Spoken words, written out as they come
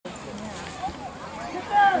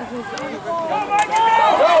Blow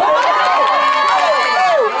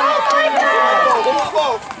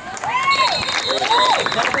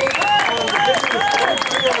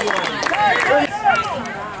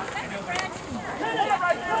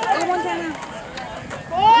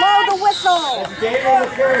the whistle! That's game on the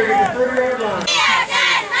carry to the 30-yard line.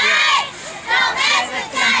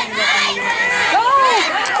 Go!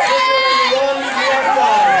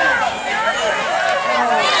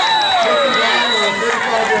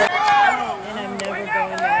 And I'm never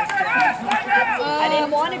going there. I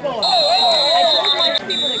didn't want to go. I told her there's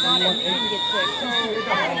people that got it and didn't get sick. So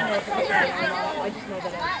I just know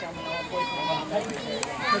that I'm coming all boys and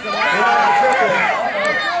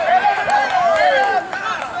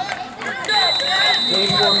Game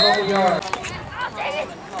for a couple yards.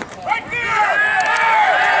 Right there!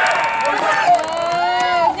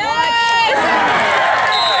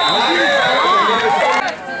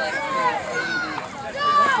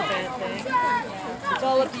 It's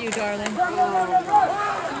all up to you, darling.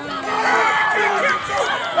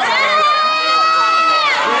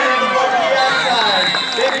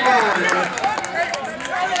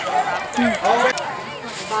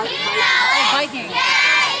 Viking.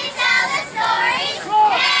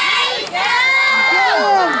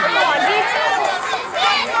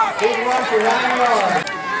 Big run for 9 yards.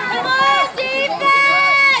 Come on,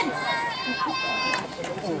 defense!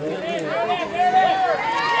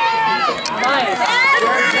 Nice.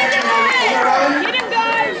 Get him,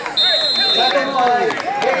 guys! Second play.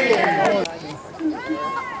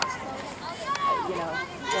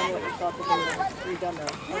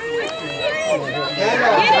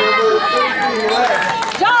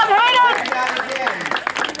 John, hit him!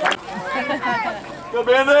 Go,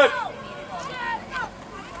 Bandit!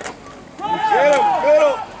 Get him! Get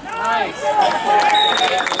him! Nice.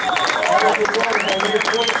 Number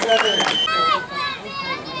 27.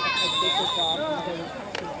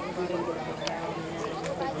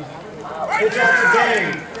 Pitch out the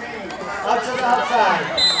game. Up to the outside.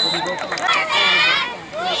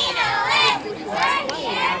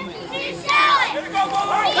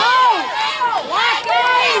 Go! Black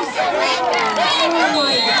guys! Oh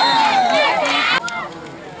my God!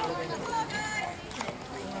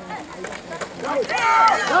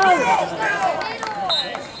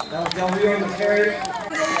 That was Del Rio on the carry.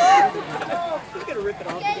 He's gonna rip it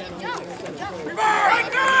off again.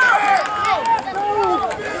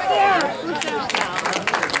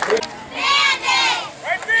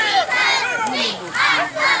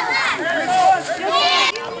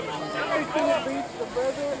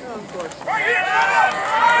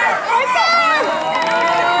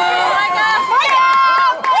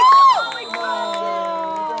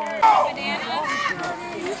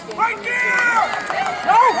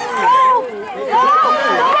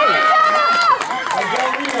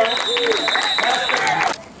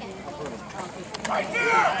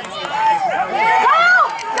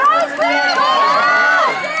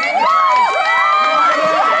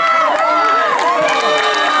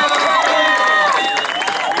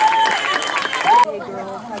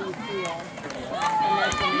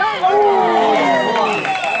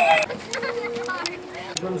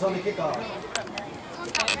 Brooms on the kickoff.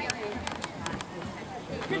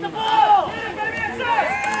 Get the ball!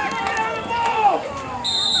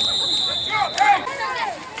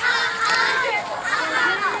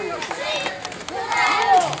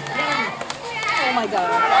 Oh my God.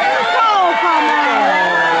 Oh, come on!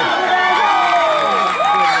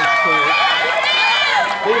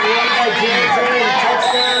 Big run by James Reed.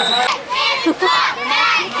 Touchdown.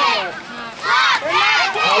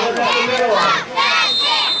 Hold it up the middle.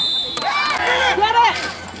 Get it!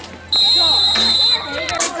 Go,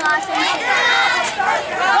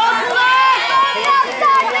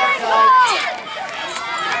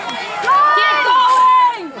 Keep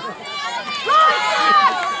going!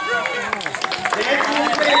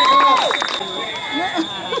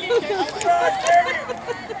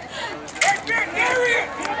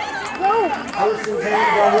 Allison Taylor,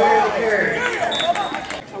 Del Rio on the carry.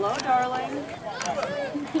 Hello, darling.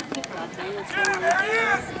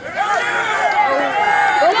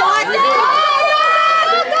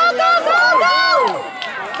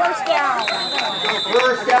 First down.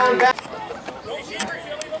 First down back.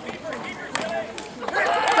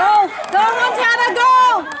 Go, Montana, go!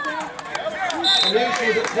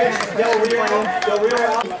 She's a pitch. Del Rio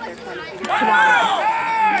out.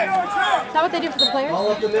 Is that what they do for the players?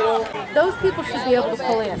 Ball up the middle. Those people should be able to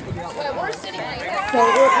pull in. So it was,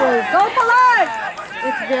 go for it!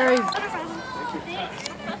 It's very...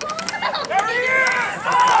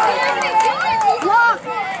 Block!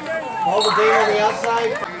 Ball to Dane on the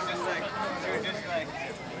outside.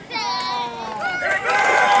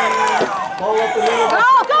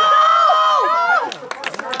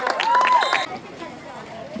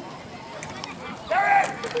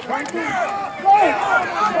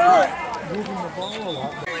 Right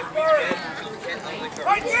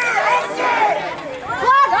here, Austin!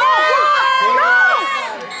 Block, go!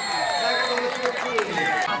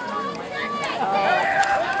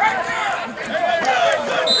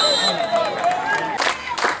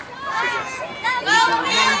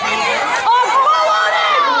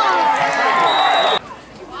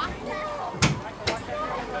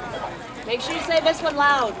 Make sure you say this one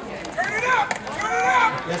loud. Turn it up! Turn it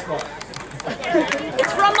up! Yes, boss.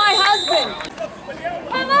 It's from my husband.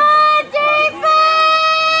 Come on, defense!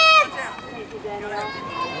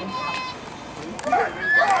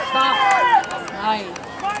 Stop. Nice.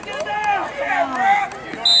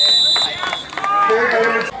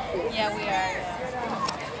 Yeah, we are.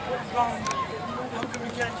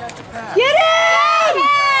 Get him!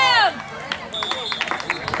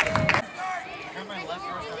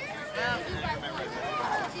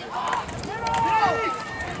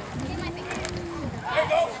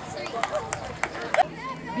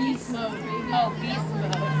 Beast mode, baby. Oh, beast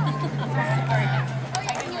mode.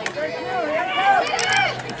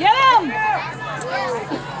 Get him!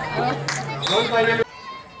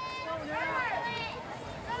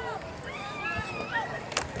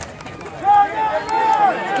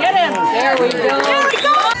 Get him. There we go. There we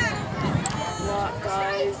go! Block,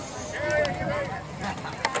 guys.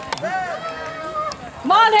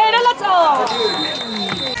 Come on, Hayden, let's go!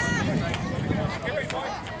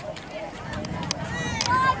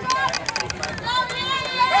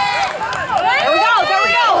 There we go, there we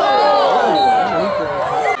go!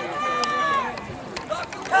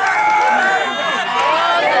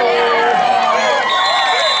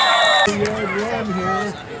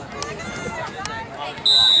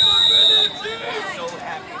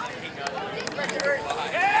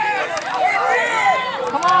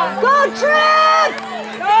 Come on. Go, Trent!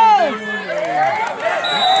 Go!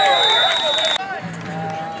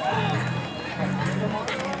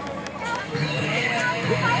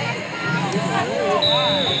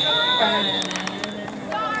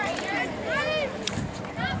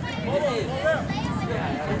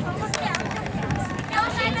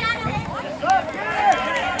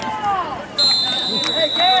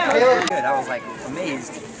 Good. I was like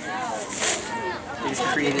amazed. They just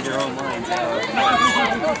created their own lines. Get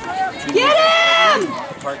him!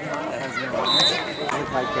 Parking lot that has their lines.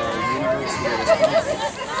 Look like the University of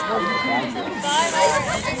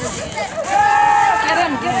Get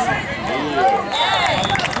him,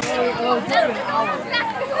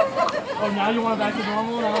 Oh, now you want back to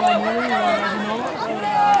normal? Now I'm moving? You want back to normal?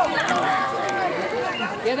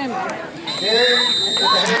 Get him. Get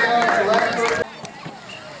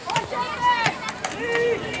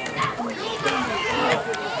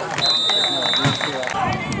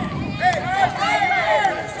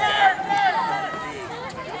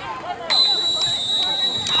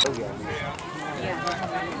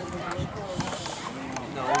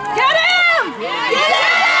him! Get him!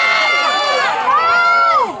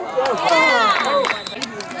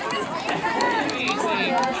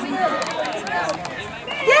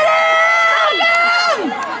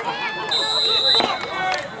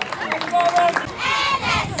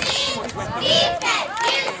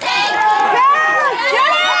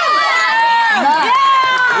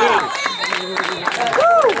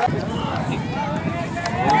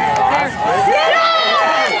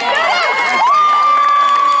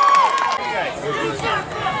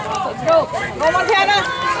 Go, Montana!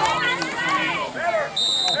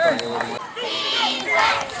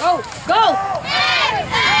 Go, go!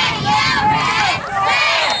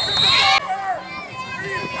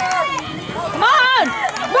 Come on!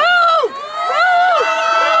 Move! Move!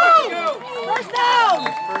 Move! First down!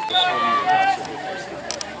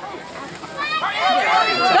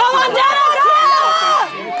 Go, Montana! Go!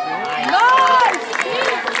 Nice!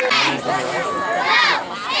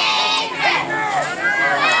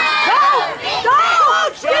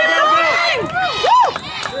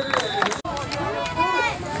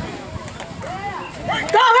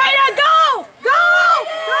 Go, Hayden, go! Go!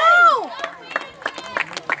 Go!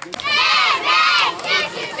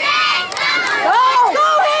 Go! Go,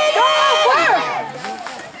 Hayden!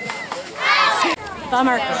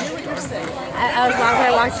 Bummer. I was long when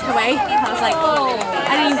I walked away. I was like,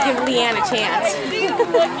 I didn't even give Leanne a chance.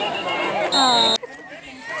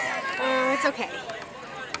 It's okay.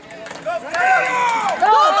 Go,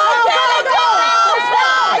 go, go, go!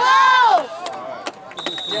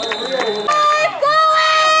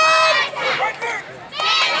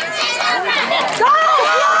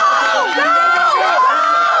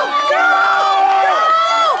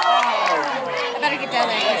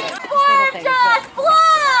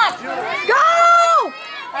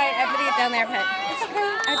 Down there, Pet. It's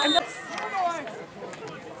okay.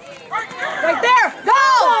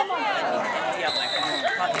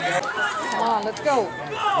 Let's go.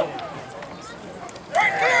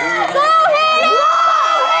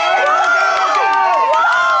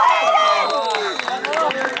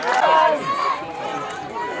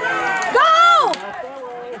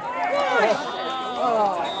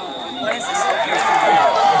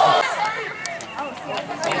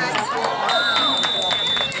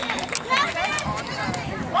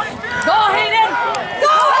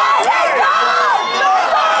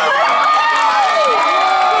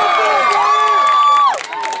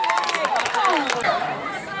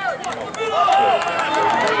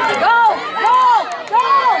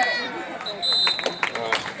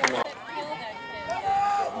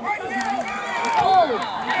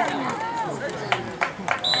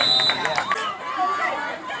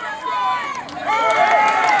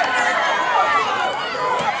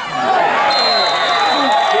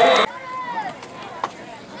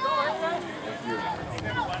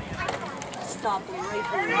 Stop him right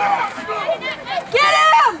here. Get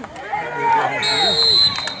him!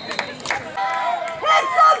 Hit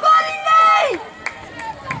somebody, Nate!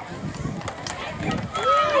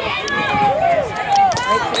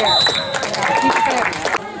 Right there. Keep it there.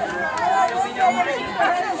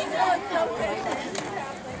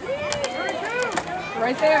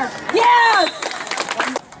 Right there. Yes!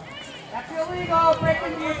 That's illegal,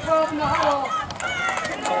 breaking your 12 in the huddle.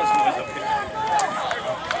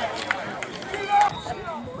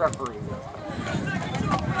 Referee.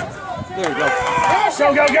 There you go. Go,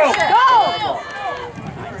 go, go! Go!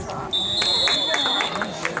 There we go.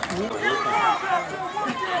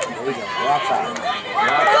 We're outside.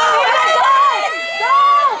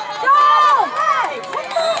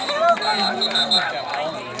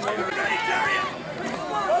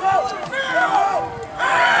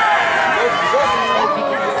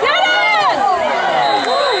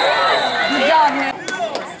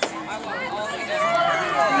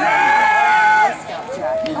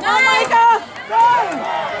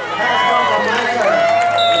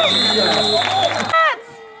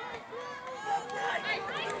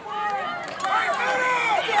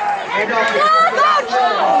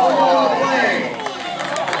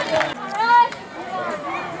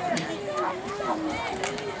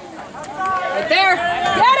 Right there.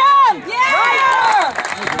 Get him! Yeah!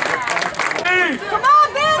 Come on,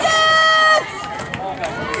 bandits!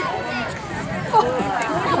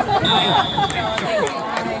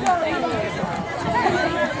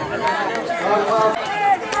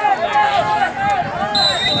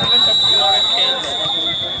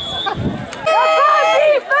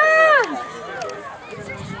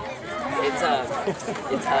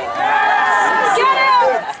 It's Get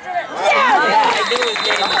him! Yes! I knew it was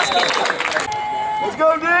getting the skin. Let's go,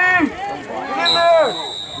 Dean! Get in there!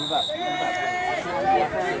 Move up.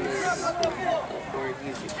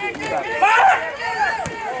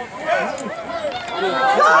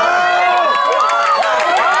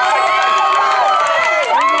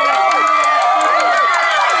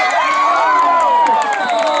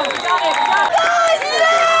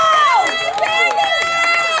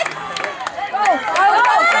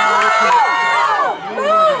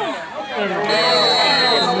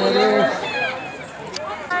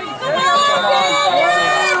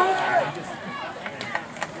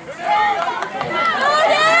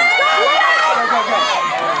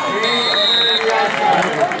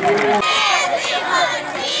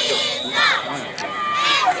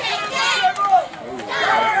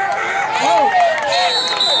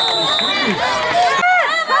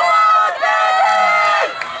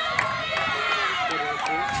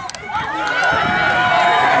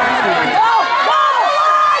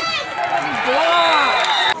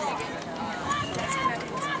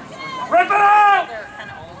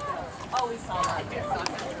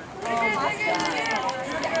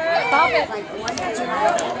 Stop it.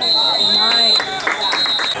 Nice.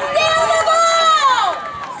 Steal the ball!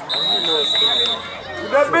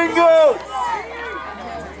 That bingo!